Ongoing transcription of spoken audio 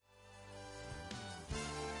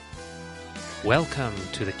Welcome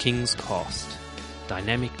to the King's Cast,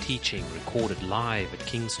 dynamic teaching recorded live at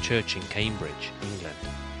King's Church in Cambridge, England.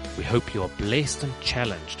 We hope you are blessed and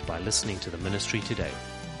challenged by listening to the ministry today.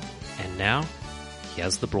 And now,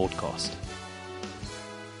 here's the broadcast.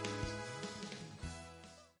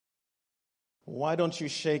 Why don't you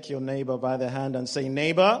shake your neighbor by the hand and say,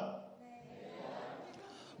 neighbor,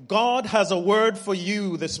 God has a word for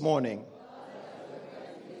you this morning.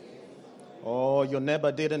 Oh, your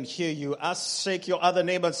neighbor didn't hear you. Shake your other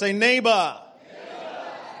neighbor and say, neighbor,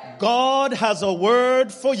 God has a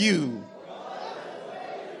word for you.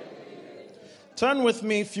 Turn with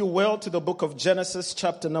me, if you will, to the book of Genesis,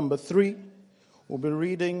 chapter number 3. We'll be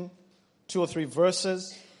reading 2 or 3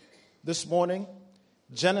 verses this morning.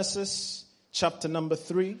 Genesis, chapter number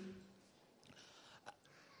 3.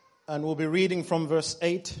 And we'll be reading from verse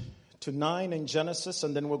 8 to 9 in Genesis,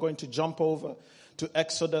 and then we're going to jump over to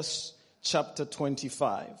Exodus chapter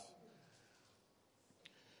 25.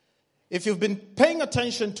 If you've been paying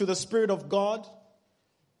attention to the Spirit of God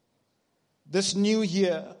this new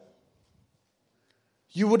year,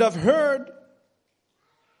 you would have heard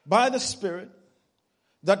by the Spirit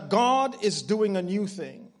that God is doing a new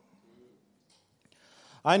thing.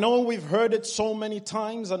 I know we've heard it so many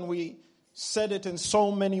times and we said it in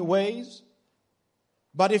so many ways,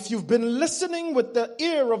 but if you've been listening with the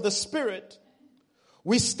ear of the Spirit,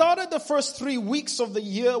 we started the first 3 weeks of the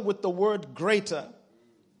year with the word greater.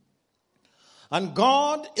 And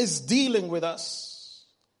God is dealing with us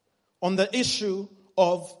on the issue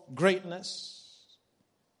of greatness.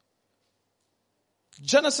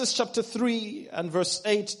 Genesis chapter 3 and verse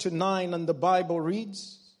 8 to 9, and the Bible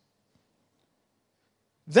reads,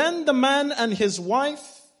 Then the man and his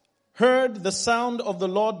wife heard the sound of the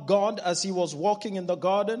Lord God as he was walking in the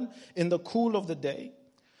garden in the cool of the day.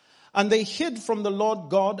 And they hid from the Lord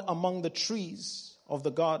God among the trees of the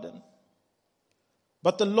garden.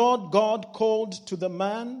 But the Lord God called to the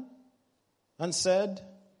man and said,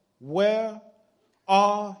 Where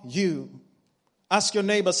are you? Ask your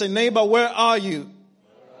neighbor, say, neighbor, where are you?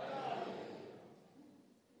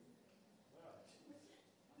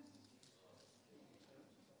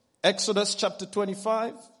 Exodus chapter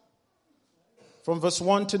 25, from verse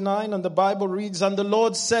 1 to 9, and the Bible reads, And the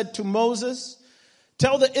Lord said to Moses,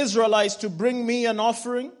 Tell the Israelites to bring me an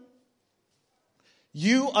offering.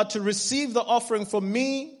 You are to receive the offering from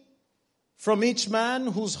me, from each man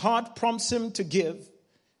whose heart prompts him to give.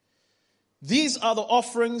 These are the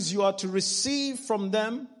offerings you are to receive from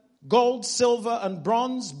them: gold, silver, and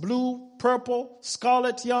bronze, blue, purple,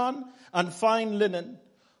 scarlet yarn, and fine linen,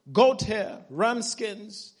 goat hair, ram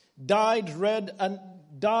skins, dyed red and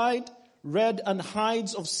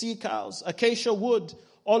hides of sea cows, acacia wood,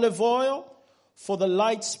 olive oil, for the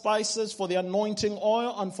light spices, for the anointing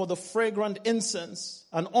oil, and for the fragrant incense,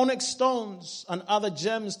 and onyx stones and other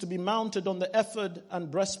gems to be mounted on the ephod and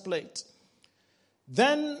breastplate.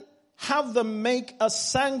 Then have them make a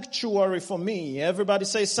sanctuary for me. Everybody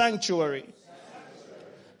say sanctuary.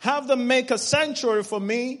 Have them make a sanctuary for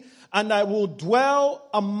me, and I will dwell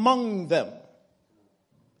among them.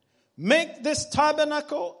 Make this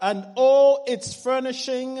tabernacle and all its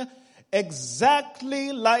furnishing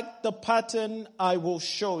exactly like the pattern I will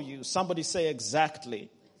show you. Somebody say exactly.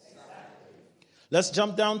 Let's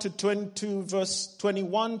jump down to 22, verse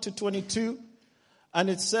 21 to 22. And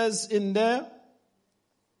it says in there,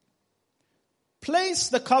 Place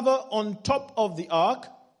the cover on top of the ark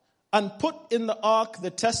and put in the ark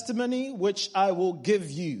the testimony which I will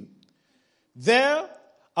give you. There,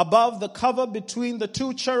 above the cover between the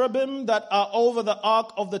 2 cherubim that are over the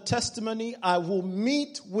ark of the testimony, I will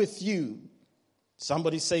meet with you.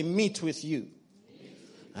 Somebody say, meet with you.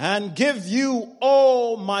 And give you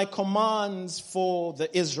all my commands for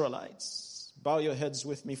the Israelites. Bow your heads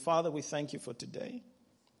with me. Father, we thank you for today.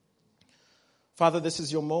 Father, this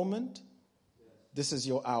is your moment. This is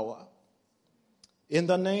your hour. In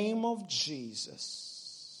the name of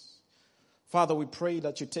Jesus. Father, we pray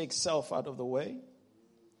that you take self out of the way.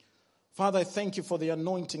 Father, I thank you for the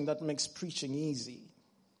anointing that makes preaching easy.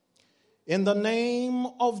 In the name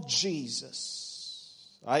of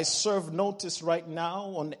Jesus, I serve notice right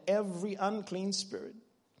now on every unclean spirit.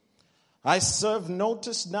 I serve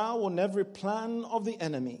notice now on every plan of the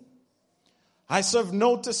enemy. I serve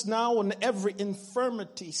notice now on every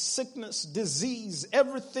infirmity, sickness, disease,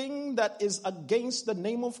 everything that is against the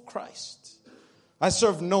name of Christ. I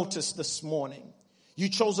serve notice this morning. You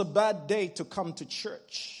chose a bad day to come to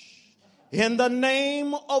church. In the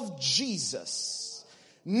name of Jesus.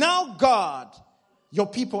 Now, God, your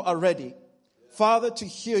people are ready, Father, to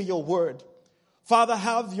hear your word. Father,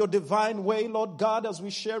 have your divine way, Lord God, as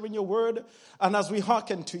we share in your word and as we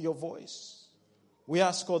hearken to your voice. We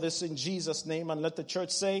ask all this in Jesus' name, and let the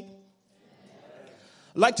church say,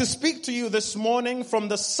 I'd like to speak to you this morning from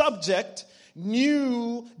the subject,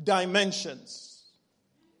 new dimensions.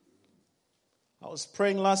 I was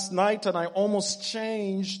praying last night and I almost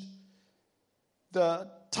changed the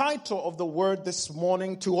title of the word this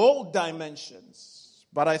morning to old dimensions.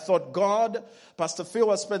 But I thought, God, Pastor Phil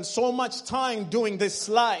has spent so much time doing these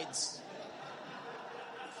slides.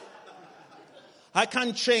 I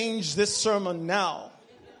can't change this sermon now.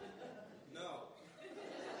 No.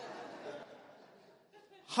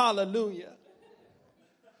 Hallelujah.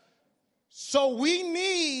 So we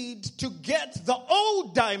need to get the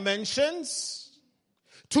old dimensions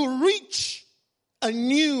to reach a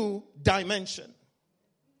new dimension.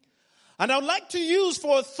 And I would like to use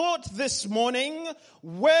for a thought this morning,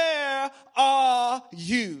 where are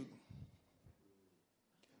you?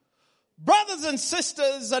 Brothers and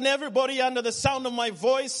sisters and everybody under the sound of my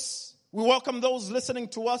voice, we welcome those listening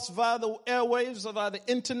to us via the airwaves or via the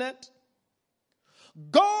internet.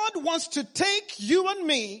 God wants to take you and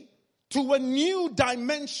me to a new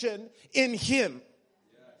dimension in Him.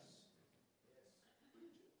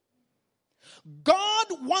 God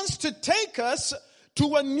wants to take us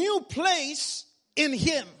to a new place in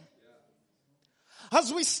Him.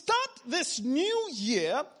 As we start this new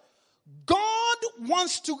year, God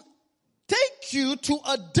wants to take you to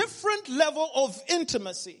a different level of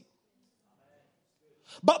intimacy.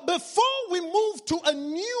 But before we move to a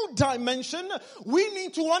new dimension, we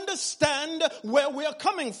need to understand where we are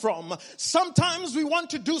coming from. Sometimes we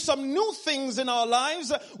want to do some new things in our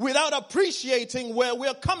lives without appreciating where we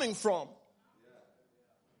are coming from.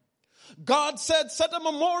 God said, set a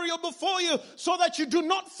memorial before you so that you do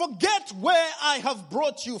not forget where I have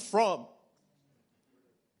brought you from.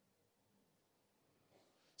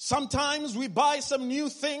 Sometimes we buy some new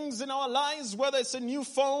things in our lives, whether it's a new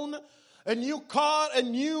phone, a new car, a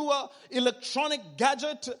new electronic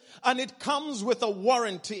gadget, and it comes with a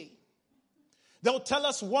warranty. They'll tell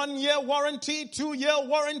us 1 year warranty, 2 year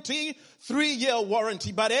warranty, 3 year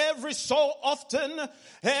warranty. But every so often,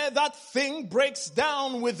 that thing breaks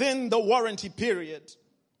down within the warranty period.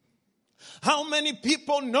 How many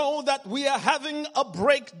people know that we are having a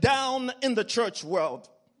breakdown in the church world?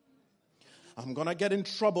 I'm going to get in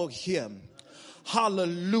trouble here.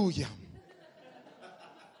 Hallelujah.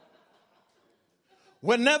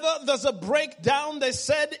 Whenever there's a breakdown, they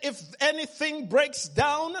said if anything breaks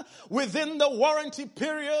down within the warranty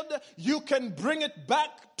period, you can bring it back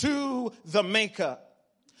to the maker.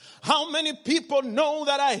 How many people know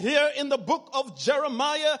that I hear in the book of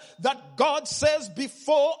Jeremiah that God says,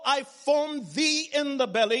 before I formed thee in the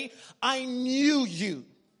belly, I knew you.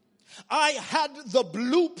 I had the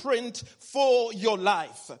blueprint for your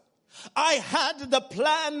life. I had the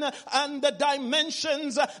plan and the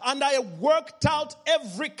dimensions, and I worked out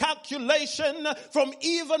every calculation from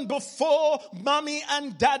even before mommy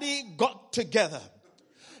and daddy got together.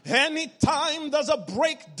 Anytime there's a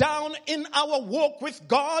breakdown in our walk with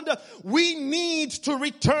God, we need to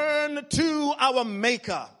return to our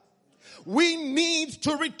Maker. We need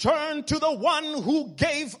to return to the one who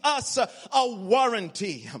gave us a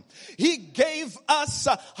warranty. He gave us,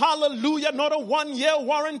 hallelujah, not a 1 year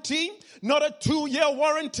warranty, not a 2 year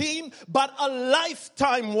warranty, but a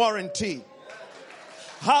lifetime warranty.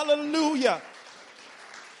 Hallelujah.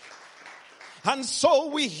 And so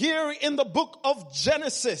we hear in the book of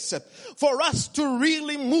Genesis, for us to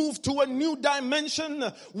really move to a new dimension,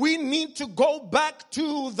 we need to go back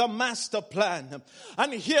to the master plan.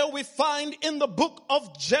 And here we find in the book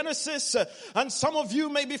of Genesis, and some of you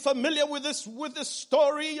may be familiar with this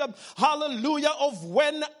story, hallelujah, of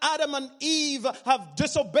when Adam and Eve have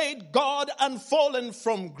disobeyed God and fallen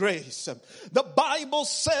from grace. The Bible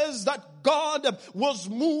says that God was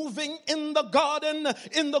moving in the garden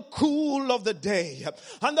in the cool of the day.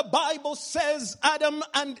 And the Bible says Adam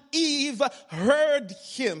and Eve heard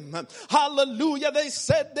him. Hallelujah. They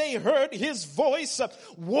said they heard his voice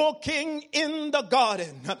walking in the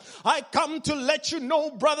garden. I come to let you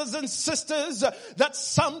know, brothers and sisters, that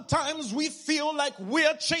sometimes we feel like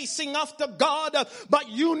we're chasing after God, but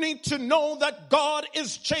you need to know that God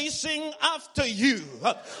is chasing after you.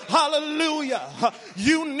 Hallelujah.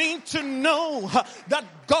 You need to know that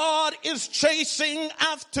God is chasing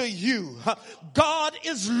after you. God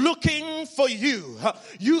is looking for you.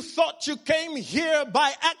 You thought you came here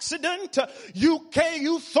by accident.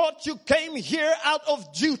 You thought you came here out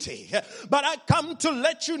of duty. But I come to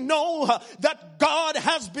let you know that God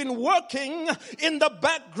has been working in the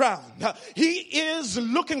background. He is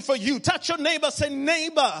looking for you. Touch your neighbor, say,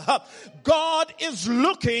 neighbor, God is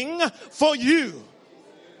looking for you.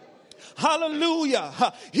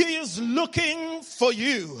 Hallelujah. He is looking for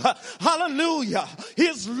you. Hallelujah. He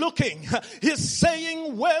is looking. He's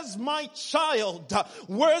saying, where's my child?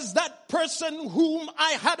 Where's that person whom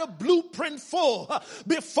I had a blueprint for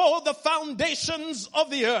before the foundations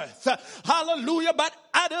of the earth? Hallelujah. But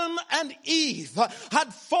Adam and Eve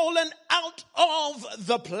had fallen out of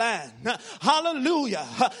the plan. Hallelujah.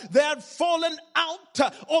 They had fallen out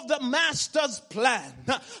of the master's plan.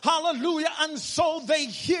 Hallelujah. And so they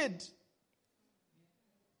hid.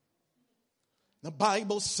 The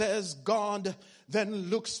Bible says God then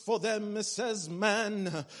looks for them and says,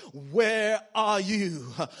 man, where are you?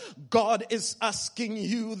 God is asking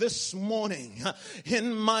you this morning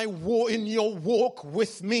in your walk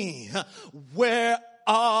with me, where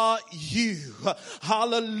are you?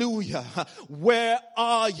 Hallelujah. Where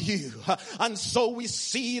are you? And so we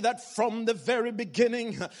see that from the very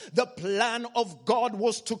beginning, the plan of God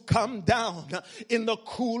was to come down in the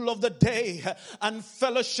cool of the day and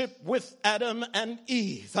fellowship with Adam and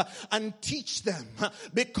Eve and teach them,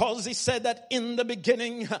 because he said that in the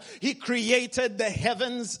beginning he created the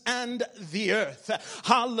heavens and the earth.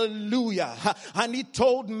 Hallelujah. And he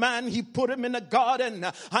told man, he put him in a garden,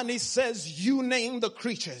 and he says, you name the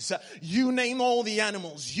creatures, you name all the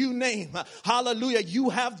animals, you name, hallelujah, you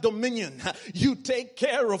have dominion, you take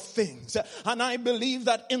care of things. And I believe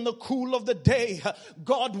that in the cool of the day,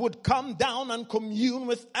 God would come down and commune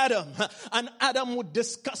with Adam, and Adam would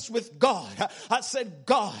discuss with God. I said,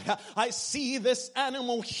 God, I see this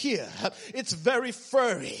animal here, it's very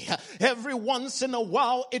furry, every once in a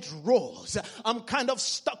while it roars, I'm kind of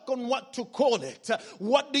stuck on what to call it.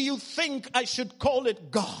 What do you think I should call it,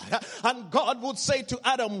 God? And God would say to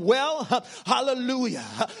Adam, well, hallelujah,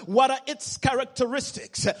 what are its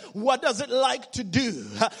characteristics? What does it like to do?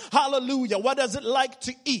 Hallelujah. What does it like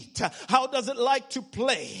to eat? How does it like to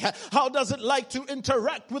play? How does it like to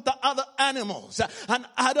interact with the other animals? And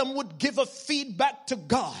Adam would give a feedback to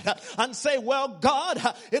God and say, well, God,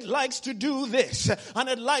 it likes to do this and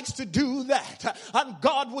it likes to do that. And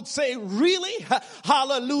God would say, really?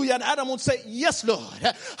 Hallelujah. And Adam would say, yes, Lord.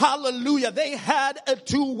 Hallelujah. They had a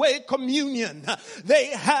two-way communion. They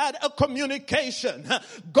had a communication.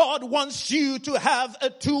 God wants you to have a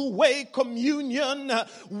two-way communion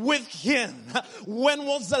with him. When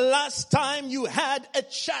was the last time you had a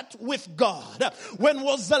chat with God? When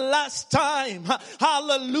was the last time,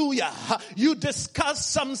 hallelujah, you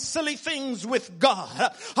discussed some silly things with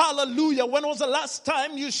God? Hallelujah. When was the last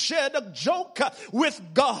time you shared a joke with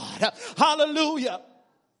God? Hallelujah.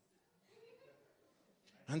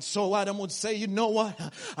 And so Adam would say, you know what?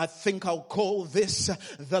 I think I'll call this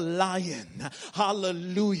the lion.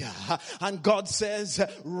 Hallelujah. And God says,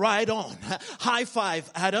 right on. High five,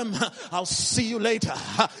 Adam. I'll see you later.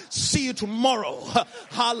 See you tomorrow.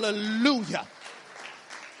 Hallelujah.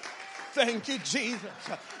 Thank you, Jesus.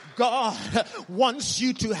 God wants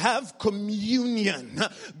you to have communion.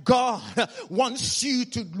 God wants you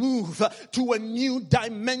to move to a new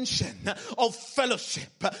dimension of fellowship.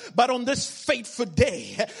 But on this fateful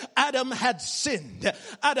day, Adam had sinned.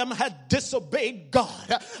 Adam had disobeyed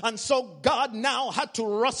God. And so God now had to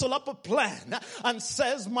rustle up a plan and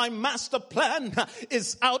says, my master plan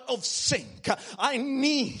is out of sync. I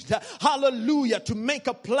need, hallelujah, to make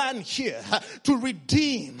a plan here to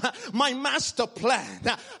redeem my master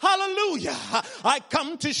plan. Hallelujah. I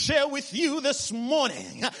come to share with you this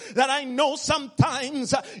morning that I know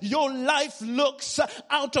sometimes your life looks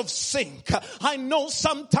out of sync. I know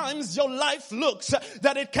sometimes your life looks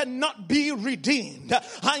that it cannot be redeemed.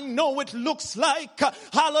 I know it looks like,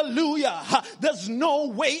 hallelujah, there's no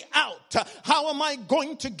way out. How am I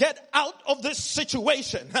going to get out of this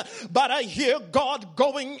situation? But I hear God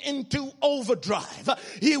going into overdrive.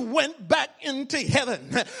 He went back into heaven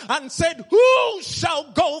and said, who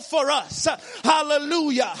shall go for us?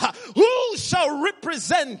 Hallelujah. Who shall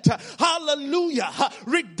represent, hallelujah,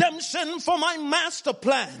 redemption for my master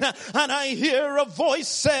plan? And I hear a voice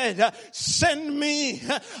said, send me,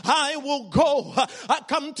 I will go. I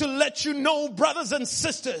come to let you know, brothers and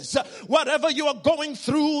sisters, whatever you are going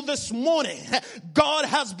through this morning, God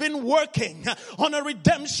has been working on a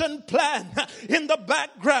redemption plan in the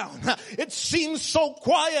background. It seems so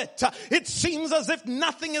quiet. It seems as if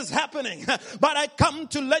nothing is happening. But I come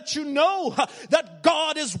to let you know that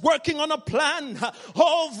God is working on a plan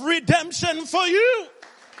of redemption for you.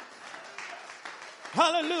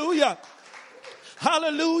 Hallelujah.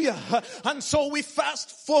 Hallelujah. And so we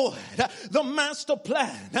fast forward the master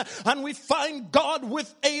plan and we find God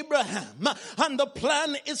with Abraham, and the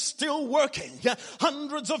plan is still working.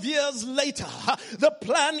 Hundreds of years later, the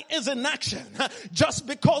plan is in action. Just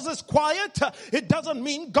because it's quiet, it doesn't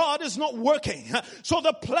mean God is not working. So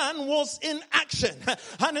the plan was in action,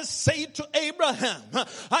 and it said to Abraham,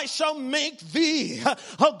 I shall make thee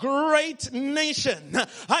a great nation.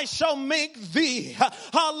 I shall make thee,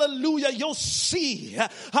 hallelujah, your seed,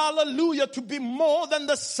 hallelujah, to be more than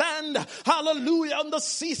the sand, hallelujah, on the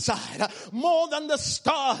seaside, more than the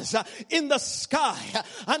stars in the sky.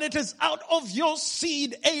 And it is out of your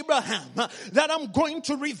seed, Abraham, that I'm going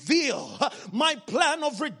to reveal my plan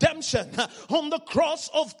of redemption on the cross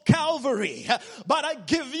of Calvary. But I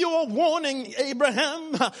give you a warning,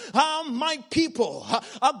 Abraham, my people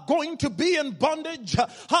are going to be in bondage,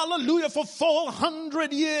 hallelujah, for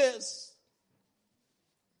 400 years.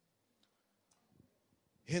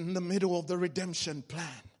 In the middle of the redemption plan,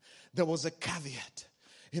 there was a caveat.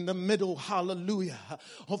 In the middle, hallelujah,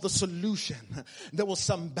 of the solution, there was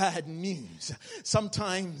some bad news.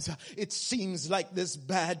 Sometimes it seems like there's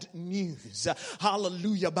bad news.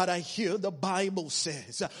 Hallelujah. But I hear the Bible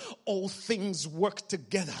says all things work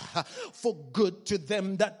together for good to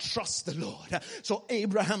them that trust the Lord. So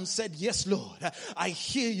Abraham said, yes, Lord, I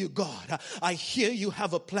hear you, God. I hear you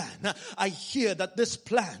have a plan. I hear that this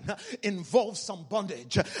plan involves some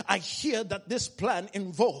bondage. I hear that this plan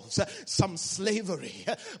involves some slavery.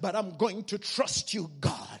 But I'm going to trust you,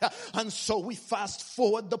 God. And so we fast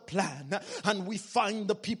forward the plan and we find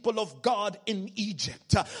the people of God in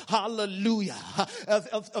Egypt. Hallelujah.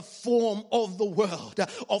 A form of the world,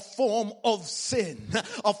 a form of sin,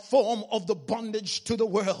 a form of the bondage to the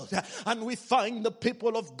world. And we find the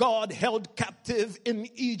people of God held captive in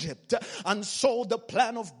Egypt. And so the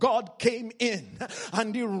plan of God came in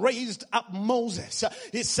and he raised up Moses.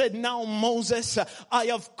 He said, now Moses, I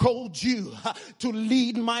have called you to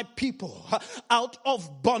lead my people out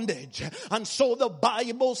of bondage. And so the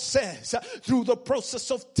Bible says through the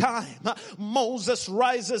process of time, Moses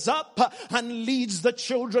rises up and leads the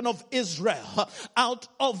children of Israel out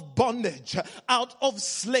of bondage, out of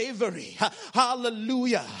slavery.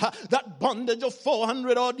 Hallelujah. That bondage of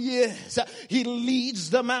 400 odd years. He leads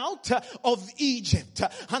them out of Egypt.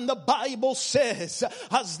 And the Bible says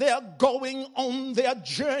as they are going on their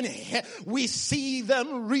journey, we see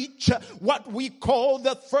them reach what we call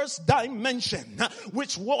the first dimension,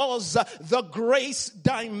 which was the grace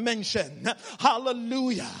dimension.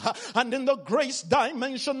 Hallelujah. And in the grace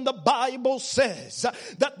dimension, the Bible says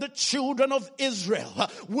that the children of Israel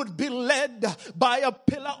would be led by a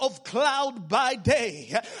pillar of cloud by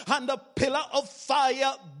day and a pillar of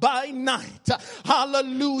fire by night.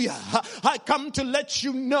 Hallelujah. I come to let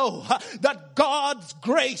you know that God's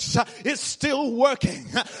grace is still working.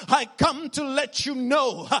 I come to let you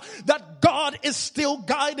know that God is still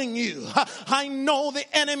guiding you. I know the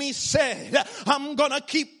enemy said, I'm gonna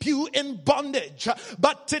keep you in bondage,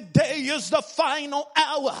 but today is the final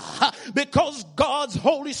hour because God's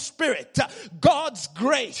Holy Spirit, God's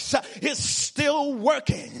grace is still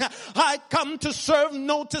working. I come to serve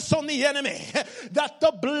notice on the enemy that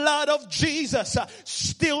the blood of Jesus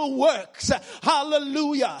still works.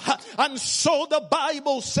 Hallelujah. And so the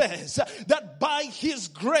Bible says that by his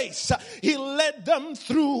grace he led them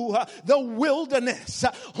through the wilderness.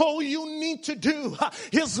 All you need to do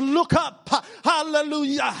is look up.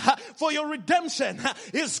 Hallelujah. For your redemption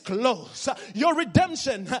is close. Your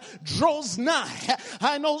redemption draws nigh.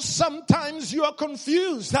 I know sometimes you are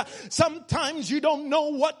confused. Sometimes you don't know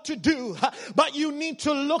what to do. But you need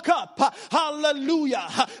to look up. Hallelujah.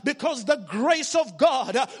 Because the grace of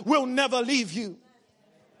God will never leave you.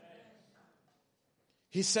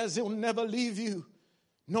 He says he'll never leave you,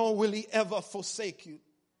 nor will he ever forsake you.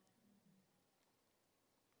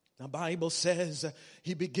 The Bible says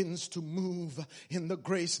he begins to move in the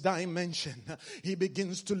grace dimension. He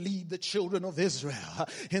begins to lead the children of Israel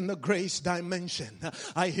in the grace dimension.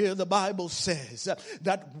 I hear the Bible says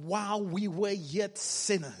that while we were yet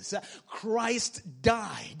sinners, Christ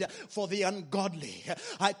died for the ungodly.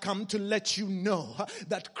 I come to let you know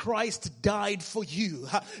that Christ died for you,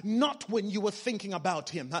 not when you were thinking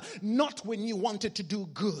about him, not when you wanted to do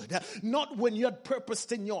good, not when you had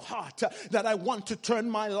purposed in your heart that I want to turn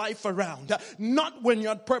my life life around. Not when you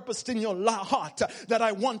had purposed in your heart that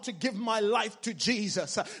I want to give my life to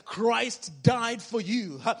Jesus. Christ died for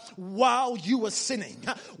you while you were sinning,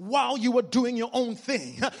 while you were doing your own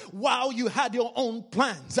thing, while you had your own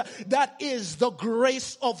plans. That is the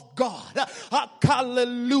grace of God.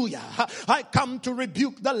 Hallelujah. I come to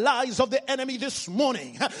rebuke the lies of the enemy this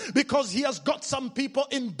morning because he has got some people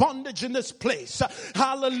in bondage in this place.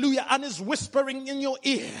 Hallelujah. And is whispering in your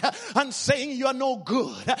ear and saying you are no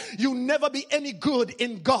good. You'll never be any good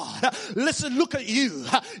in God. Listen, look at you.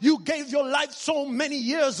 You gave your life so many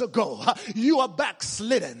years ago. You are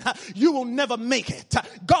backslidden. You will never make it.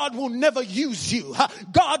 God will never use you.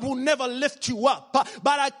 God will never lift you up.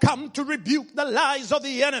 But I come to rebuke the lies of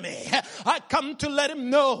the enemy. I come to let him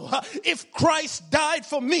know, if Christ died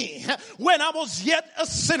for me when I was yet a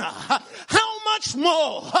sinner, how much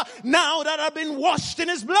more now that I've been washed in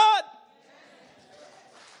his blood?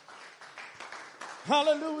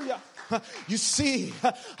 Hallelujah. You see,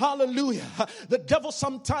 hallelujah, the devil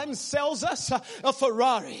sometimes sells us a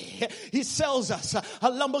Ferrari. He sells us a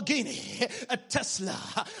Lamborghini, a Tesla.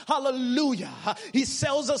 Hallelujah. He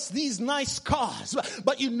sells us these nice cars.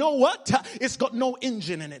 But you know what? It's got no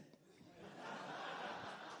engine in it.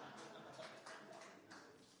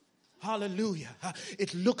 Hallelujah.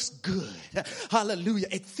 It looks good. Hallelujah.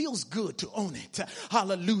 It feels good to own it.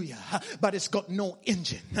 Hallelujah. But it's got no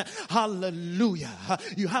engine. Hallelujah.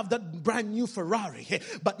 You have that brand new Ferrari,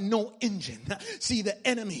 but no engine. See, the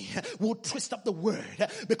enemy will twist up the word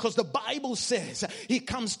because the Bible says he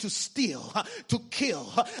comes to steal, to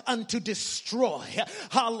kill, and to destroy.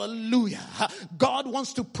 Hallelujah. God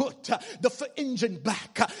wants to put the engine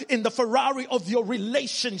back in the Ferrari of your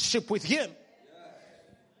relationship with him.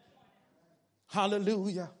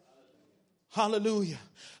 Hallelujah. Hallelujah.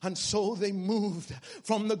 And so they moved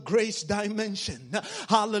from the grace dimension.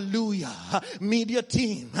 Hallelujah. Media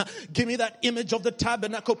team, give me that image of the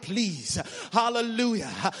tabernacle, please. Hallelujah.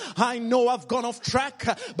 I know I've gone off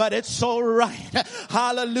track, but it's all right.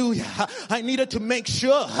 Hallelujah. I needed to make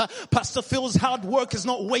sure Pastor Phil's hard work is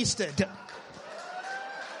not wasted.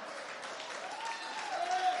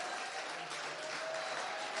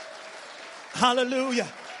 Hallelujah.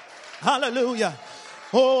 Hallelujah.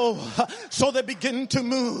 Oh, so they begin to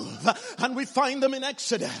move and we find them in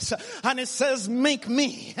Exodus and it says, make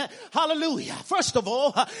me. Hallelujah. First of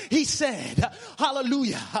all, he said,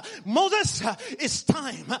 hallelujah, Moses, it's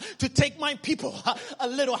time to take my people a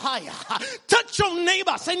little higher. Touch your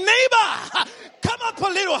neighbor. Say, neighbor, come up a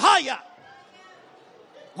little higher.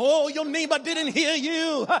 Oh, your neighbor didn't hear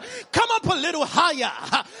you. Come up a little higher.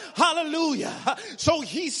 Hallelujah. So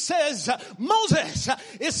he says, Moses,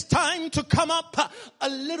 it's time to come up a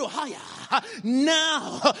little higher.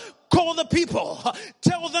 Now, call the people.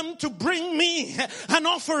 Tell them to bring me an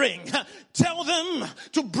offering. Tell them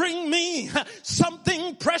to bring me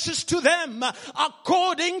something precious to them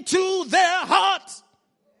according to their hearts.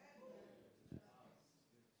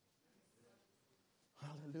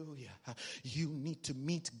 Hallelujah. You need to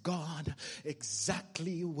meet God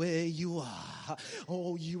exactly where you are.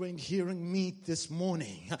 Oh, you ain't hearing me this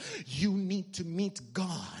morning. You need to meet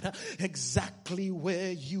God exactly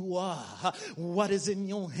where you are. What is in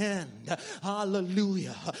your hand?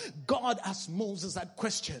 Hallelujah. God asked Moses that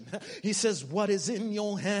question. He says, what is in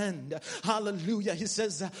your hand? Hallelujah. He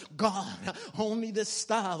says, God, only this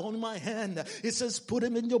staff, only my hand. He says, put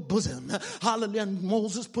him in your bosom. Hallelujah. And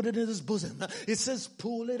Moses put it in his bosom. He says,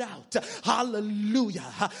 pull it out. Hallelujah.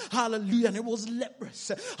 Hallelujah. And it was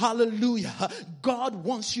leprous. Hallelujah. God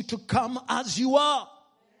wants you to come as you are.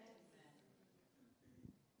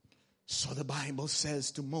 So the Bible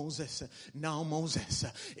says to Moses, now Moses,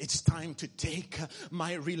 it's time to take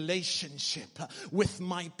my relationship with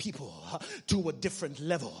my people to a different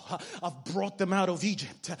level. I've brought them out of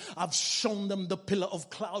Egypt. I've shown them the pillar of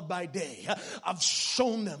cloud by day. I've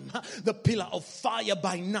shown them the pillar of fire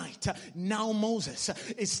by night. Now Moses,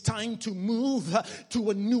 it's time to move to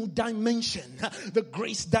a new dimension. The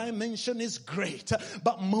grace dimension is great,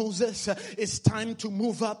 but Moses, it's time to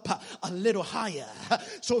move up a little higher.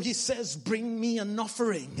 So he says, bring me an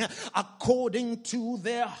offering according to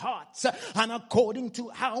their hearts and according to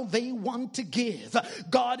how they want to give.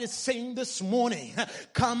 God is saying this morning,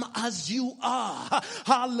 come as you are.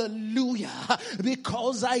 Hallelujah.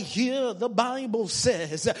 Because I hear the Bible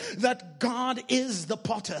says that God is the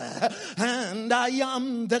potter and I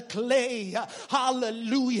am the clay.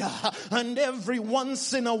 Hallelujah. And every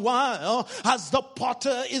once in a while, as the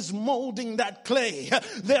potter is molding that clay,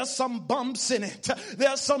 there's some bumps in it.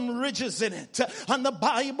 There's some ridges bridges in it. And the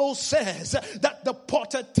Bible says that the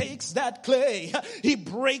potter takes that clay, he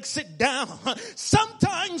breaks it down.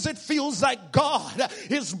 Sometimes it feels like God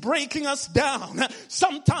is breaking us down.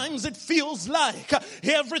 Sometimes it feels like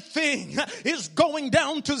everything is going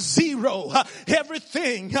down to zero.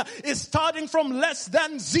 Everything is starting from less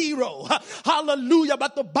than zero. Hallelujah.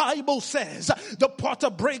 But the Bible says the potter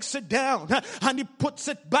breaks it down and he puts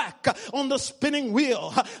it back on the spinning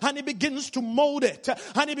wheel and he begins to mold it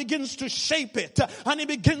and he begins to shape it and he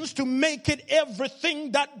begins to make it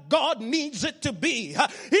everything that God needs it to be.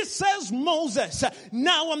 He says, Moses,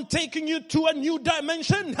 now I'm taking you to a new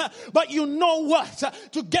dimension, but you know what?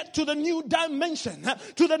 To get to the new dimension,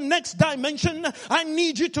 to the next dimension, I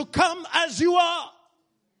need you to come as you are.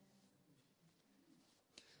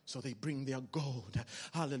 So they bring their gold,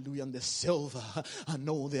 hallelujah, and their silver and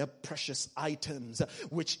all their precious items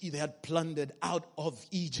which they had plundered out of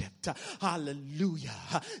Egypt. Hallelujah.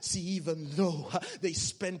 See, even though they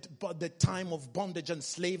spent the time of bondage and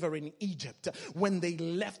slavery in Egypt, when they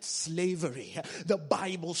left slavery, the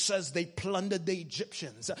Bible says they plundered the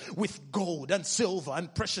Egyptians with gold and silver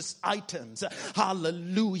and precious items.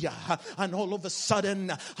 Hallelujah. And all of a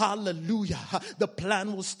sudden, hallelujah, the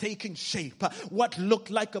plan was taking shape. What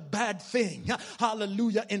looked like a bad thing,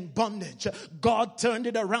 hallelujah, in bondage, God turned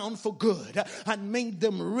it around for good and made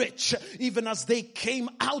them rich even as they came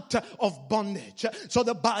out of bondage. So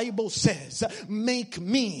the Bible says, make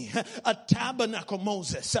me a tabernacle,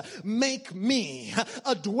 Moses. Make me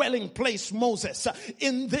a dwelling place, Moses.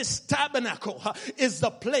 In this tabernacle is the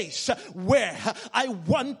place where I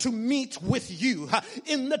want to meet with you.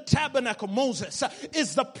 In the tabernacle, Moses,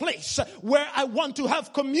 is the place where I want to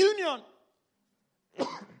have communion.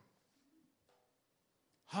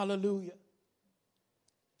 Hallelujah.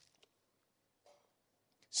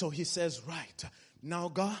 So he says, right, now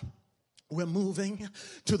God, we're moving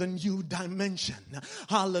to the new dimension.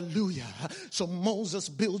 Hallelujah. So Moses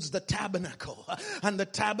builds the tabernacle, and the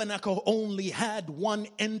tabernacle only had one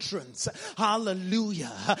entrance.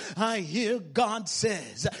 Hallelujah. I hear God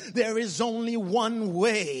says there is only one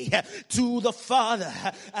way to the Father,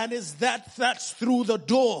 and that's through the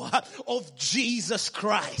door of Jesus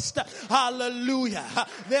Christ. Hallelujah.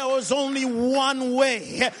 There was only one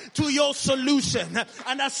way to your solution,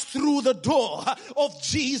 and that's through the door of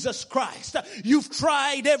Jesus Christ. You've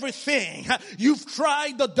tried everything. You've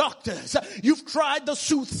tried the doctors. You've tried the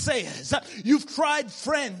soothsayers. You've tried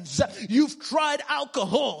friends. You've tried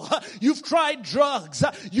alcohol. You've tried drugs.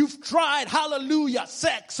 You've tried, hallelujah,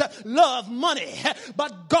 sex, love, money.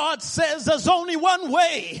 But God says there's only one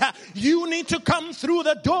way. You need to come through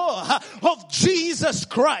the door of Jesus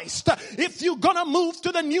Christ. If you're gonna move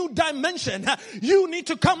to the new dimension, you need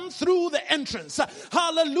to come through the entrance,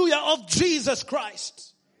 hallelujah, of Jesus Christ.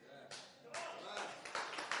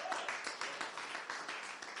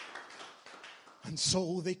 And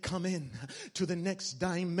so they come in to the next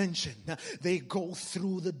dimension. They go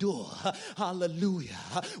through the door. Hallelujah.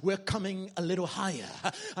 We're coming a little higher.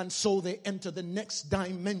 And so they enter the next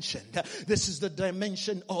dimension. This is the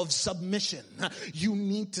dimension of submission. You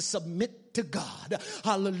need to submit to God.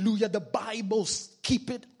 Hallelujah. The Bible's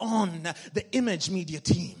keep it on the image media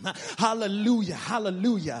team. Hallelujah.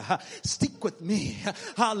 Hallelujah. Stick with me.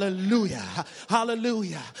 Hallelujah.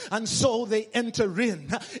 Hallelujah. And so they enter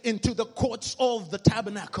into the courts of the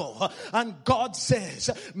tabernacle. And God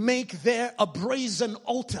says, make there a brazen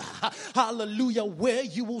altar. Hallelujah. Where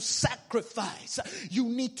you will sacrifice. You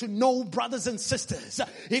need to know, brothers and sisters,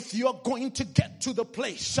 if you're going to get to the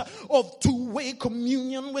place of two-way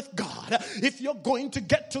communion with God, if you're going to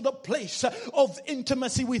get to the place of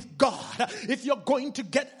intimacy with God, if you're going to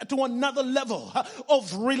get to another level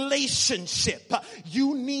of relationship,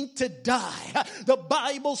 you need to die. The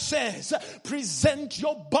Bible says, present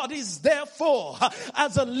your bodies therefore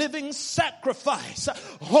as a living sacrifice,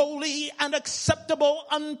 holy and acceptable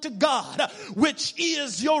unto God, which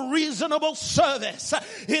is your reasonable service.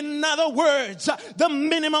 In other words, the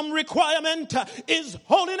minimum requirement is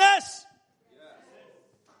holiness.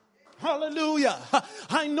 Hallelujah.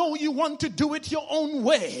 I know you want to do it your own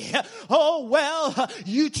way. Oh, well,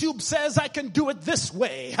 YouTube says I can do it this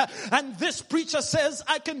way. And this preacher says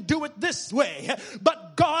I can do it this way.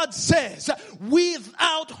 But God says,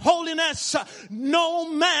 without holiness, no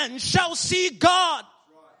man shall see God.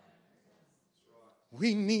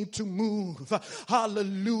 we need to move,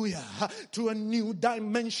 hallelujah, to a new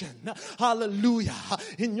dimension, hallelujah.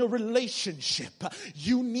 In your relationship,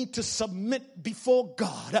 you need to submit before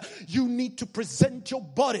God. You need to present your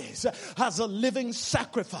bodies as a living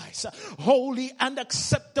sacrifice, holy and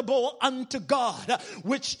acceptable unto God,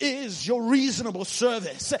 which is your reasonable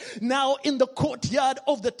service. Now, in the courtyard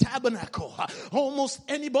of the tabernacle, almost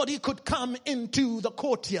anybody could come into the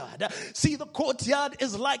courtyard. See, the courtyard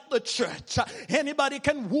is like the church. Anybody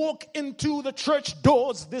can walk into the church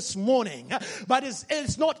doors this morning, but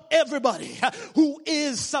it's not everybody who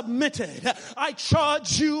is submitted. I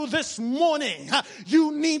charge you this morning,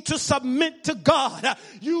 you need to submit to God.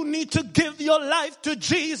 You need to give your life to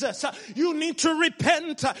Jesus. You need to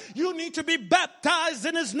repent. You need to be baptized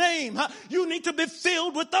in His name. You need to be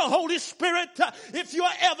filled with the Holy Spirit if you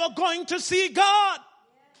are ever going to see God.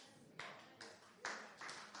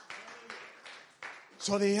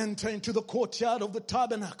 So they enter into the courtyard of the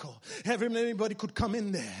tabernacle. Everybody could come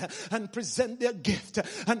in there and present their gift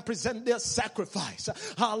and present their sacrifice.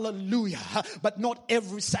 Hallelujah. But not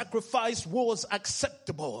every sacrifice was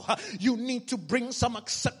acceptable. You need to bring some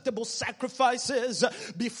acceptable sacrifices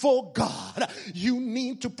before God. You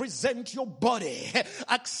need to present your body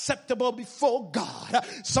acceptable before God.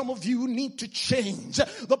 Some of you need to change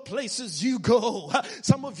the places you go.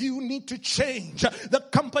 Some of you need to change the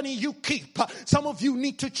company you keep. Some of you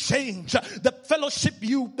need to change the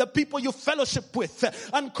the people you fellowship with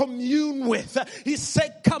and commune with. He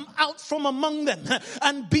said, come out from among them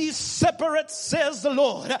and be separate, says the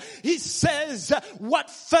Lord. He says, what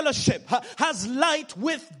fellowship has light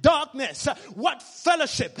with darkness? What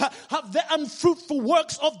fellowship have the unfruitful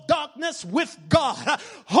works of darkness with God?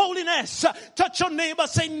 Holiness. Touch your neighbor,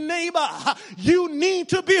 say, neighbor, you need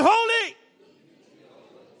to be holy.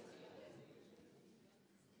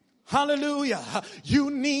 Hallelujah.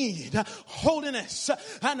 You need holiness.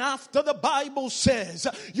 And after the Bible says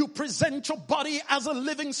you present your body as a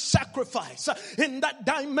living sacrifice in that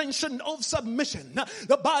dimension of submission,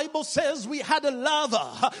 the Bible says we had a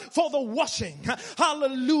laver for the washing.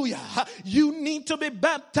 Hallelujah. You need to be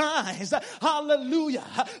baptized. Hallelujah.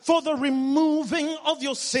 For the removing of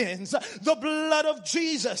your sins. The blood of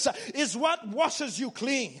Jesus is what washes you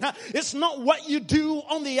clean. It's not what you do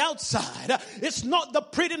on the outside. It's not the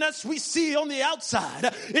prettiness we see on the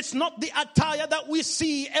outside. It's not the attire that we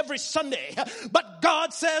see every Sunday. But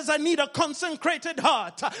God says, I need a consecrated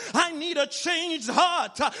heart. I need a changed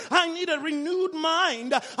heart. I need a renewed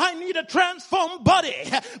mind. I need a transformed body,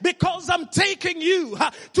 because I'm taking you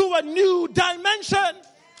to a new dimension.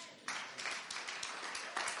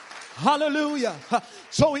 Hallelujah.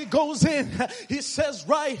 So he goes in. He says,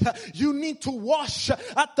 right, you need to wash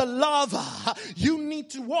at the laver. You need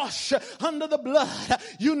to wash under the blood.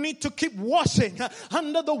 You need to keep washing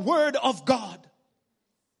under the word of God.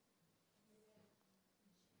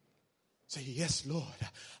 Say, yes, Lord.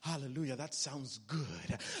 Hallelujah. That sounds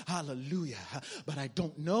good. Hallelujah. But I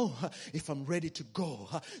don't know if I'm ready to go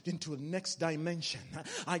into the next dimension.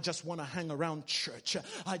 I just want to hang around church.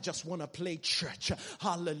 I just want to play church.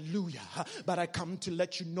 Hallelujah. But I come to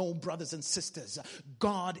let you know, brothers and sisters,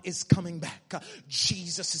 God is coming back.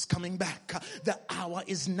 Jesus is coming back. The hour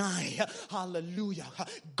is nigh. Hallelujah.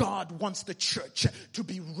 God wants the church to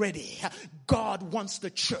be ready. God wants the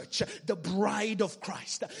church, the bride of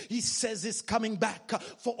Christ. He says he's coming back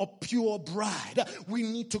for a pure bride. We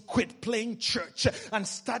need to quit playing church and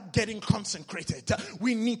start getting consecrated.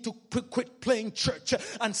 We need to quit playing church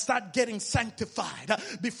and start getting sanctified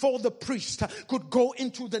before the priest could go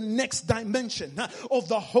into the next dimension of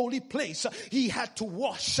the holy place. He had to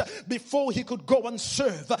wash before he could go and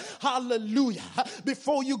serve. Hallelujah.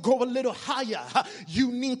 Before you go a little higher,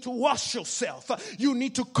 you need to wash yourself. You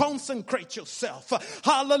need to consecrate yourself.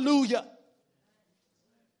 Hallelujah.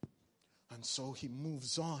 And so he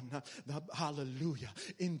moves on, hallelujah,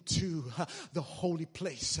 into the holy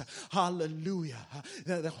place. Hallelujah.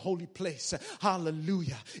 The holy place,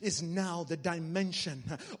 hallelujah, is now the dimension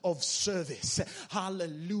of service.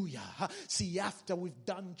 Hallelujah. See, after we've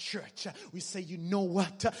done church, we say, you know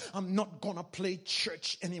what? I'm not going to play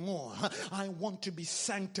church anymore. I want to be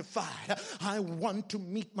sanctified. I want to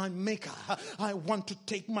meet my maker. I want to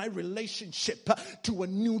take my relationship to a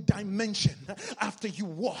new dimension. After you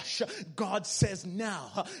wash, God God says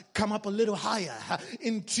now, come up a little higher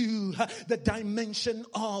into the dimension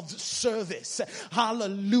of service.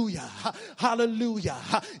 Hallelujah. Hallelujah.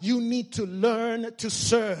 You need to learn to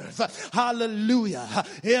serve. Hallelujah.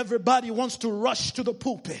 Everybody wants to rush to the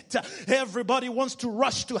pulpit. Everybody wants to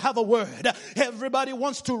rush to have a word. Everybody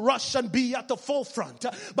wants to rush and be at the forefront.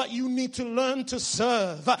 But you need to learn to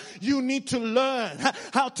serve. You need to learn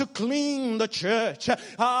how to clean the church.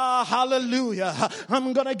 Hallelujah.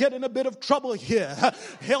 I'm going to get in a bit of trouble here.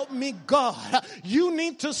 Help me, God. You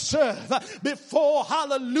need to serve before,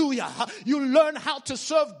 hallelujah, you learn how to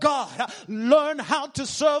serve God. Learn how to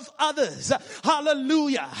serve others.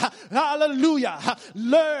 Hallelujah. Hallelujah.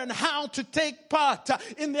 Learn how to take part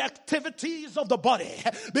in the activities of the body,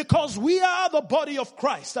 because we are the body of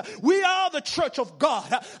Christ. We are the church of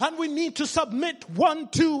God, and we need to submit one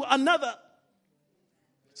to another.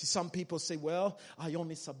 See, some people say, well, I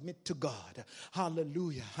only submit to God.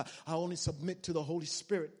 Hallelujah. I only submit to the Holy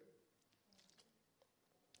Spirit.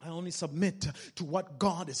 I only submit to what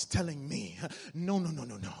God is telling me. No.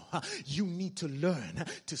 You need to learn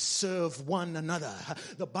to serve one another.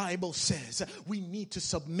 The Bible says we need to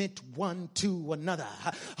submit one to another.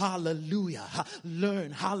 Hallelujah. Learn.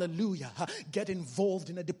 Hallelujah. Get involved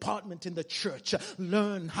in a department in the church.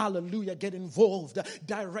 Learn. Hallelujah. Get involved.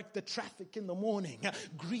 Direct the traffic in the morning.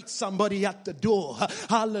 Greet somebody at the door.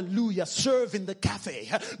 Hallelujah. Serve in the cafe.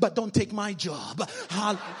 But don't take my job.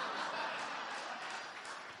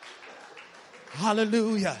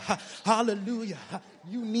 Hallelujah. Hallelujah.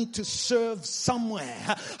 You need to serve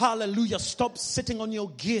somewhere. Hallelujah. Stop sitting on your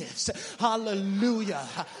gifts. Hallelujah.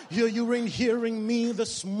 You're in hearing me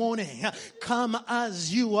this morning. Come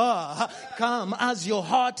as you are. Come as your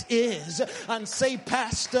heart is. And say,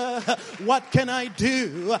 Pastor, what can I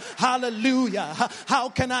do? Hallelujah. How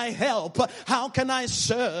can I help? How can I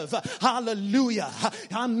serve? Hallelujah.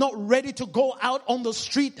 I'm not ready to go out on the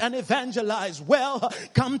street and evangelize. Well,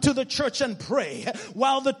 come to the church and pray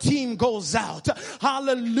while the team goes out.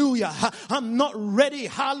 Hallelujah. I'm not ready,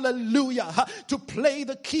 hallelujah, to play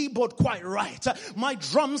the keyboard quite right. My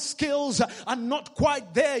drum skills are not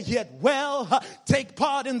quite there yet. Well, take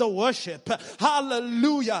part in the worship.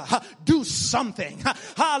 Hallelujah. Do something.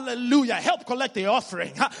 Hallelujah. Help collect the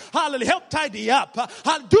offering. Hallelujah. Help tidy up.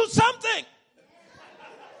 Do something.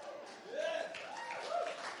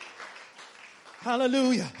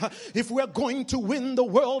 Hallelujah. If we're going to win the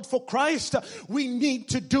world for Christ, we need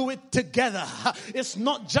to do it together. It's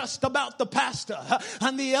not just about the pastor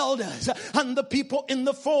and the elders and the people in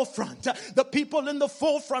the forefront. The people in the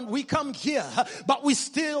forefront, we come here, but we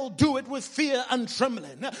still do it with fear and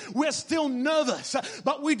trembling. We're still nervous,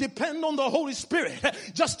 but we depend on the Holy Spirit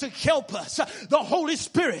just to help us. The Holy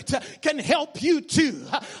Spirit can help you too.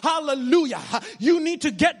 Hallelujah. You need to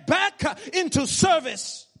get back into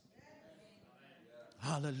service.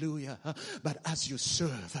 Hallelujah. But as you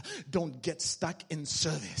serve, don't get stuck in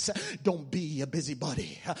service. Don't be a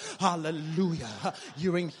busybody. Hallelujah.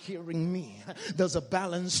 You're hearing me. There's a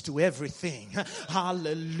balance to everything.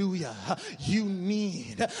 Hallelujah. You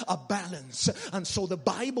need a balance. And so the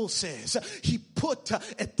Bible says he put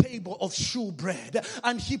a table of shewbread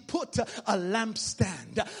and he put a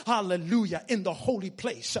lampstand. Hallelujah. In the holy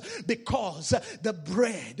place, because the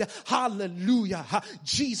bread, hallelujah,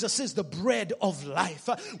 Jesus is the bread of life.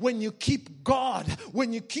 When you keep God,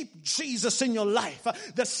 when you keep Jesus in your life,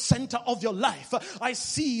 the center of your life, I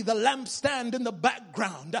see the lampstand in the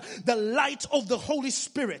background. The light of the Holy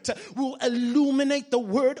Spirit will illuminate the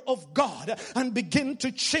word of God and begin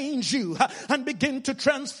to change you and begin to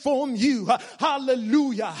transform you.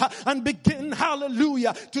 Hallelujah. And begin,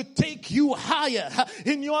 hallelujah, to take you higher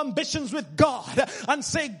in your ambitions with God and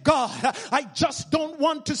say, God, I just don't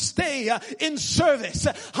want to stay in service.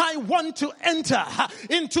 I want to enter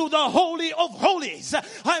into the Holy of Holies.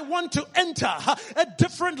 I want to enter a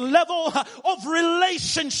different level of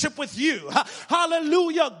relationship with you.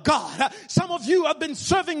 Hallelujah, God. Some of you have been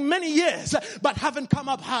serving many years but haven't come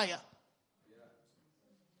up higher.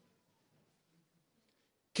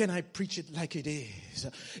 Can I preach it like it is?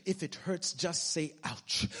 If it hurts, just say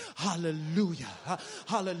ouch. Hallelujah.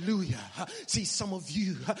 Hallelujah. See, some of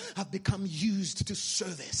you have become used to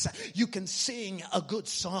service. You can sing a good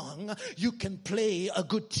song. You can play a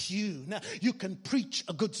good tune. You can preach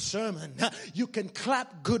a good sermon. You can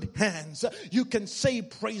clap good hands. You can say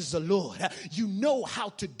praise the Lord. You know how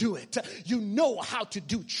to do it. You know how to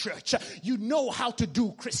do church. You know how to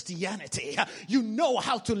do Christianity. You know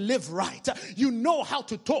how to live right. You know how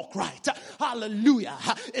to talk talk right. Hallelujah.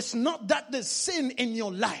 It's not that there's sin in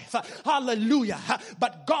your life. Hallelujah.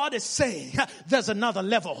 But God is saying there's another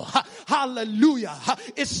level. Hallelujah.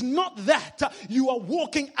 It's not that you are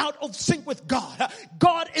walking out of sync with God.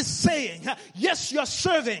 God is saying, yes, you're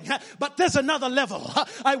serving, but there's another level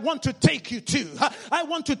I want to take you to. I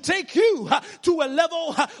want to take you to a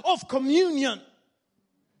level of communion.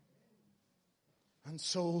 And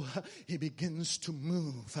so he begins to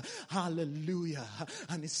move. Hallelujah.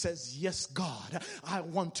 And he says, yes, God, I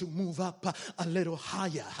want to move up a little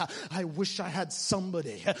higher. I wish I had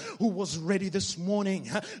somebody who was ready this morning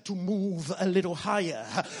to move a little higher.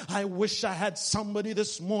 I wish I had somebody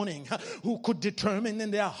this morning who could determine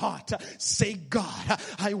in their heart, say, God,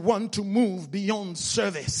 I want to move beyond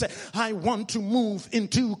service. I want to move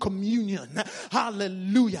into communion.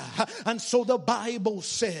 Hallelujah. And so the Bible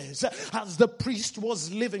says, as the priest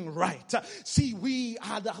was living right. See, we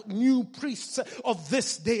are the new priests of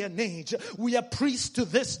this day and age. We are priests to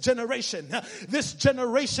this generation. This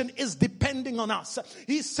generation is depending on us.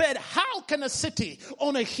 He said, how can a city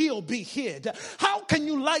on a hill be hid? How can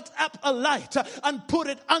you light up a light and put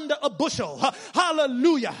it under a bushel?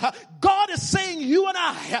 Hallelujah. God is saying you and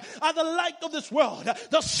I are the light of this world,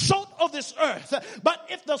 the salt of this earth. But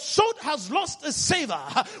if the salt has lost its savor,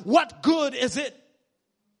 what good is it?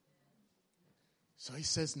 So he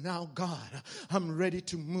says, now God, I'm ready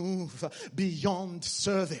to move beyond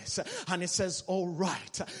service. And he says, all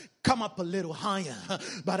right, come up a little higher.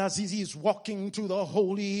 But as he's walking to the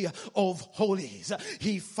Holy of Holies,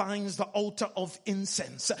 he finds the altar of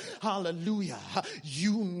incense. Hallelujah.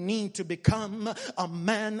 You need to become a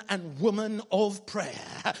man and woman of prayer.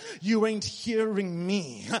 You ain't hearing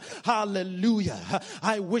me. Hallelujah.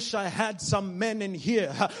 I wish I had some men in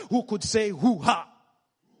here who could say hoo-ha.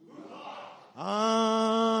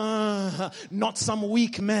 Not some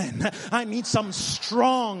weak men. I need some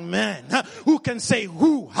strong men who can say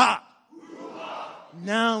hoo-ha.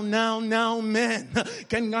 Now, men,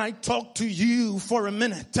 can I talk to you for a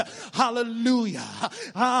minute? Hallelujah.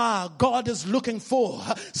 God is looking for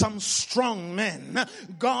some strong men.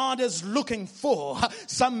 God is looking for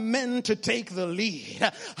some men to take the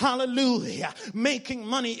lead. Hallelujah. Making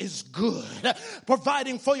money is good.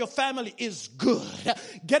 Providing for your family is good.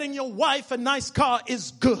 Getting your wife a nice car is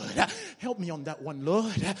good. Help me on that one,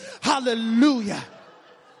 Lord. Hallelujah.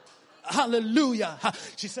 Hallelujah.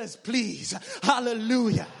 She says, please.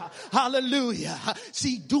 Hallelujah. Hallelujah.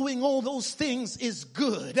 See, doing all those things is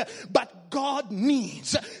good, but God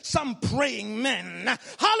needs some praying men.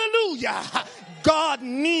 Hallelujah. God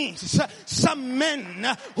needs some men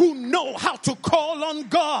who know how to call on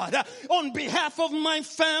God on behalf of my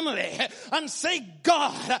family and say,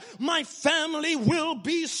 God, my family will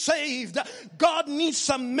be saved. God needs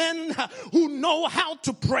some men who know how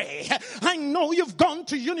to pray. I know you've gone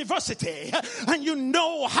to university and you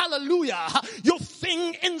know, hallelujah, your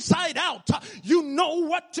thing inside out. You know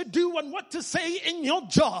what to do and what to say in your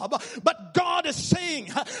job. But God is saying,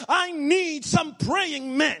 I need some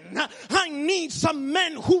praying men. I need some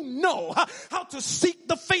men who know how to seek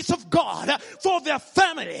the face of God for their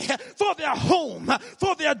family, for their home,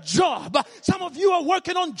 for their job. Some of you are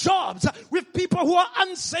working on jobs with people who are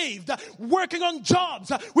unsaved, working on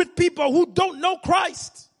jobs with people who don't know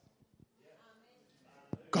Christ.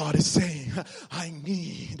 God is saying, I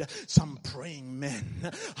need some praying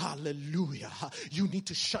men. Hallelujah. You need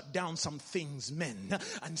to shut down some things, men,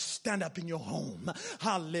 and stand up in your home.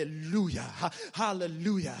 Hallelujah.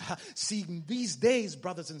 Hallelujah. See, these days,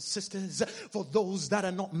 brothers and sisters, for those that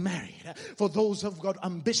are not married, for those who have got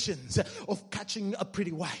ambitions of catching a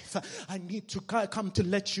pretty wife, I need to come to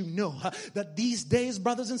let you know that these days,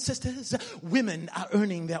 brothers and sisters, women are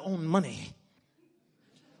earning their own money.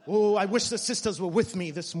 Oh, I wish the sisters were with me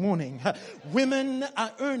this morning. Women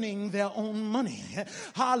are earning their own money.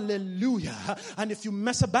 Hallelujah. And if you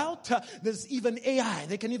mess about, there's even AI.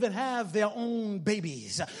 They can even have their own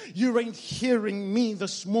babies. You ain't hearing me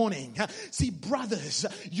this morning. See, brothers,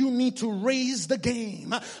 you need to raise the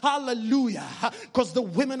game. Hallelujah. Because the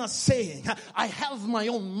women are saying, I have my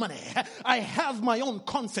own money. I have my own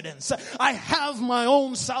confidence. I have my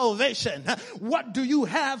own salvation. What do you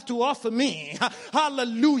have to offer me?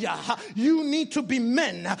 Hallelujah. You need to be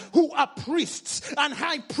men who are priests and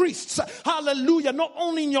high priests. Hallelujah. Not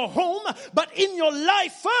only in your home, but in your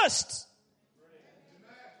life first.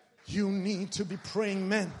 You need to be praying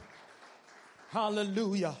men.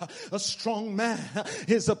 Hallelujah. A strong man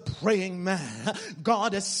is a praying man.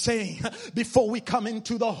 God is saying, before we come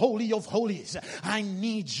into the Holy of Holies, I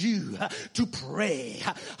need you to pray.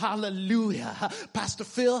 Hallelujah. Pastor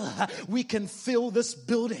Phil, we can fill this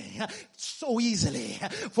building so easily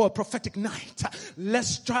for a prophetic night.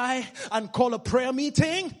 Let's try and call a prayer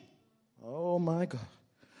meeting. Oh my God.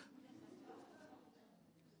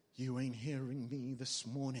 You ain't hearing me this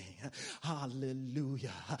morning.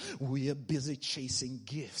 Hallelujah. We are busy chasing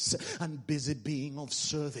gifts and busy being of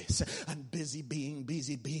service and busy being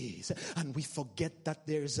busy bees. And we forget that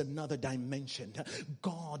there is another dimension.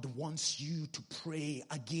 God wants you to pray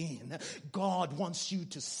again. God wants you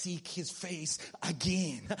to seek his face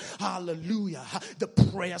again. Hallelujah. The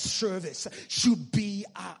prayer service should be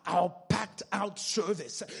our packed out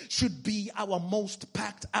service. Should be our most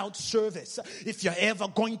packed out service. If you're ever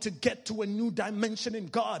going to get to a new dimension in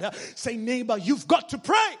God, say, neighbor, you've got to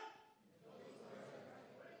pray.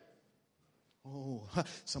 Oh,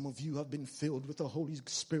 some of you have been filled with the Holy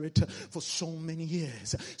Spirit for so many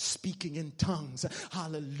years, speaking in tongues.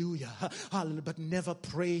 Hallelujah. Hallelujah. But never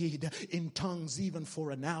prayed in tongues even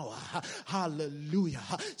for an hour. Hallelujah.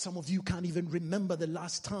 Some of you can't even remember the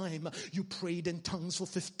last time you prayed in tongues for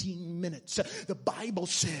 15 minutes. The Bible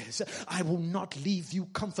says, I will not leave you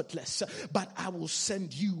comfortless, but I will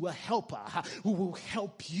send you a helper who will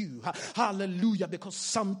help you. Hallelujah. Because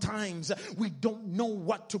sometimes we don't know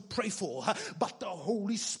what to pray for, but the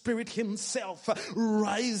Holy Spirit himself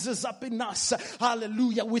rises up in us,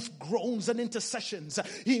 hallelujah, with groans and intercessions.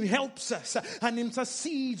 He helps us and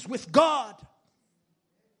intercedes with God.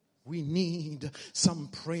 We need some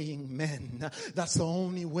praying men. That's the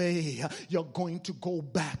only way you're going to go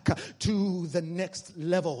back to the next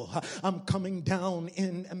level. I'm coming down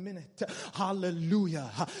in a minute.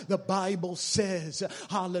 Hallelujah. The Bible says,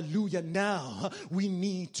 hallelujah, now we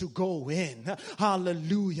need to go in.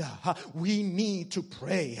 Hallelujah. We need to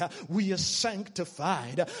pray. We are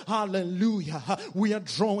sanctified. Hallelujah. We are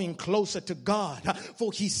drawing closer to God.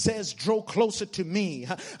 For he says, draw closer to me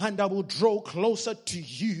and I will draw closer to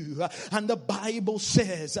you. And the Bible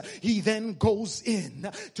says he then goes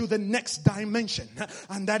in to the next dimension,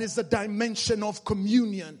 and that is the dimension of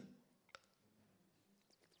communion.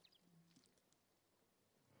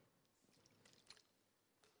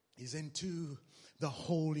 He's into the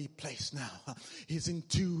holy place now. He's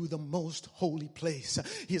into the most holy place.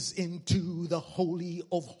 He's into the holy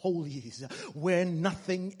of holies where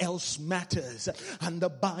nothing else matters. And the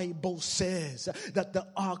Bible says that the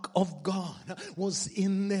ark of God was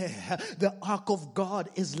in there. The ark of God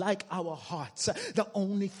is like our hearts. The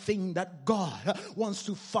only thing that God wants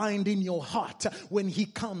to find in your heart when he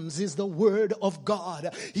comes is the word of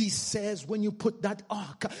God. He says, when you put that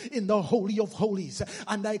ark in the holy of holies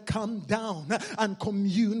and I come down and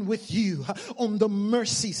commune with you on the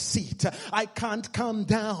mercy seat, I can't come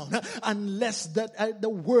down unless that the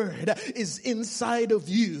word is inside of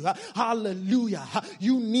you. Hallelujah.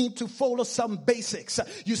 You need to follow some basics.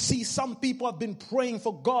 You see, some people have been praying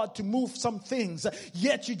for God to move some things,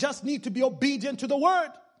 yet you just need to be obedient to the word.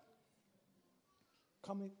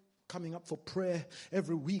 Coming up for prayer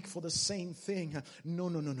every week for the same thing. No.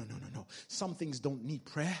 Some things don't need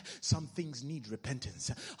prayer. Some things need repentance.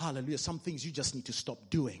 Hallelujah. Some things you just need to stop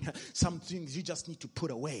doing. Some things you just need to put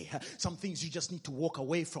away. Some things you just need to walk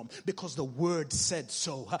away from because the word said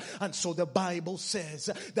so. And so the Bible says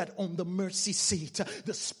that on the mercy seat,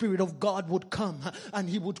 the Spirit of God would come and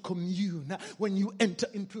he would commune. When you enter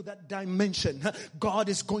into that dimension, God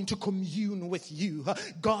is going to commune with you.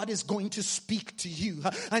 God is going to speak to you,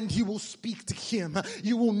 and you will speak to him.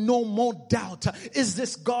 You will no more doubt, is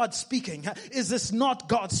this God speaking? Is this not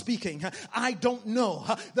God speaking? I don't know.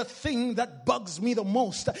 The thing that bugs me the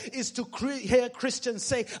most is to hear Christians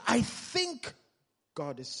say, I think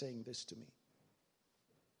God is saying this to me.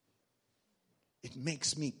 It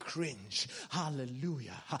makes me cringe.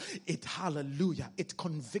 Hallelujah. It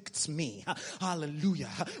convicts me. Hallelujah.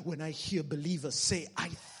 When I hear believers say, I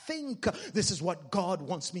think this is what God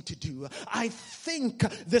wants me to do. I think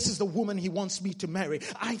this is the woman he wants me to marry.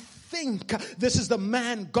 I think this is the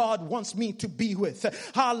man God wants me to be with.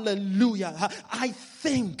 Hallelujah. I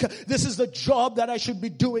think this is the job that I should be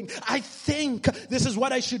doing. I think this is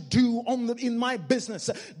what I should do in my business.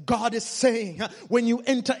 God is saying, when you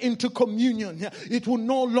enter into communion, it will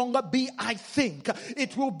no longer be I think.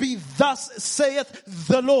 It will be thus saith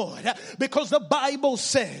the Lord. Because the Bible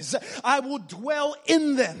says, I will dwell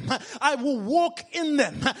in them. I will walk in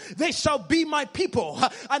them. They shall be my people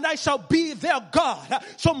and I shall be their God.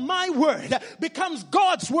 So my word becomes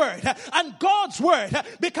God's word and God's word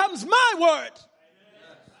becomes my word.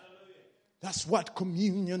 That's what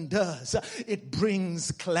communion does. It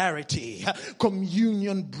brings clarity.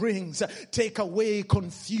 Communion brings, take away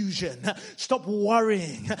confusion. Stop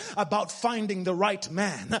worrying about finding the right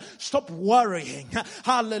man. Stop worrying,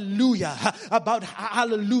 hallelujah, about,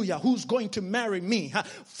 hallelujah, who's going to marry me.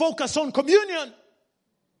 Focus on communion.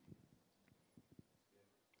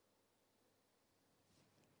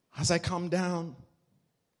 As I come down,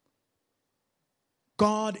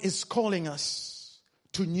 God is calling us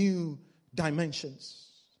to new dimensions.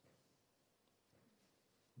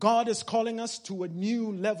 God is calling us to a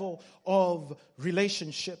new level of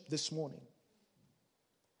relationship this morning.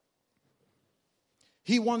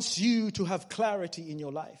 He wants you to have clarity in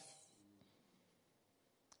your life.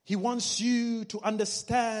 He wants you to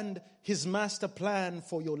understand His master plan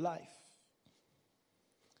for your life.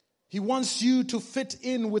 He wants you to fit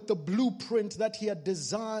in with the blueprint that He had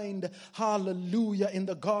designed, hallelujah, in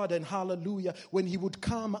the garden, hallelujah, when He would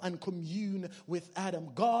come and commune with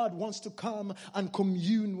Adam. God wants to come and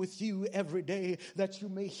commune with you every day that you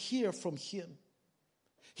may hear from Him.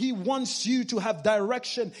 He wants you to have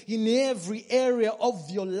direction in every area of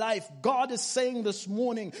your life. God is saying this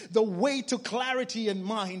morning, the way to clarity in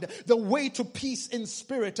mind, the way to peace in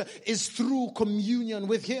spirit is through communion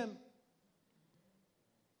with Him.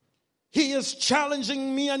 He is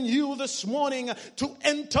challenging me and you this morning to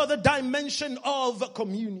enter the dimension of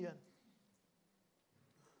communion.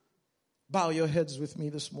 Bow your heads with me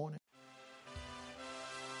this morning.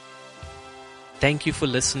 Thank you for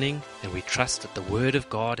listening, and we trust that the Word of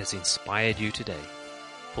God has inspired you today.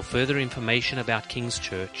 For further information about King's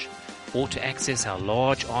Church, or to access our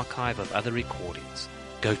large archive of other recordings,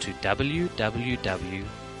 go to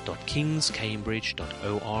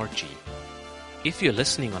www.kingscambridge.org. If you're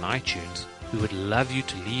listening on iTunes, we would love you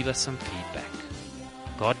to leave us some feedback.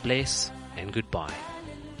 God bless and goodbye.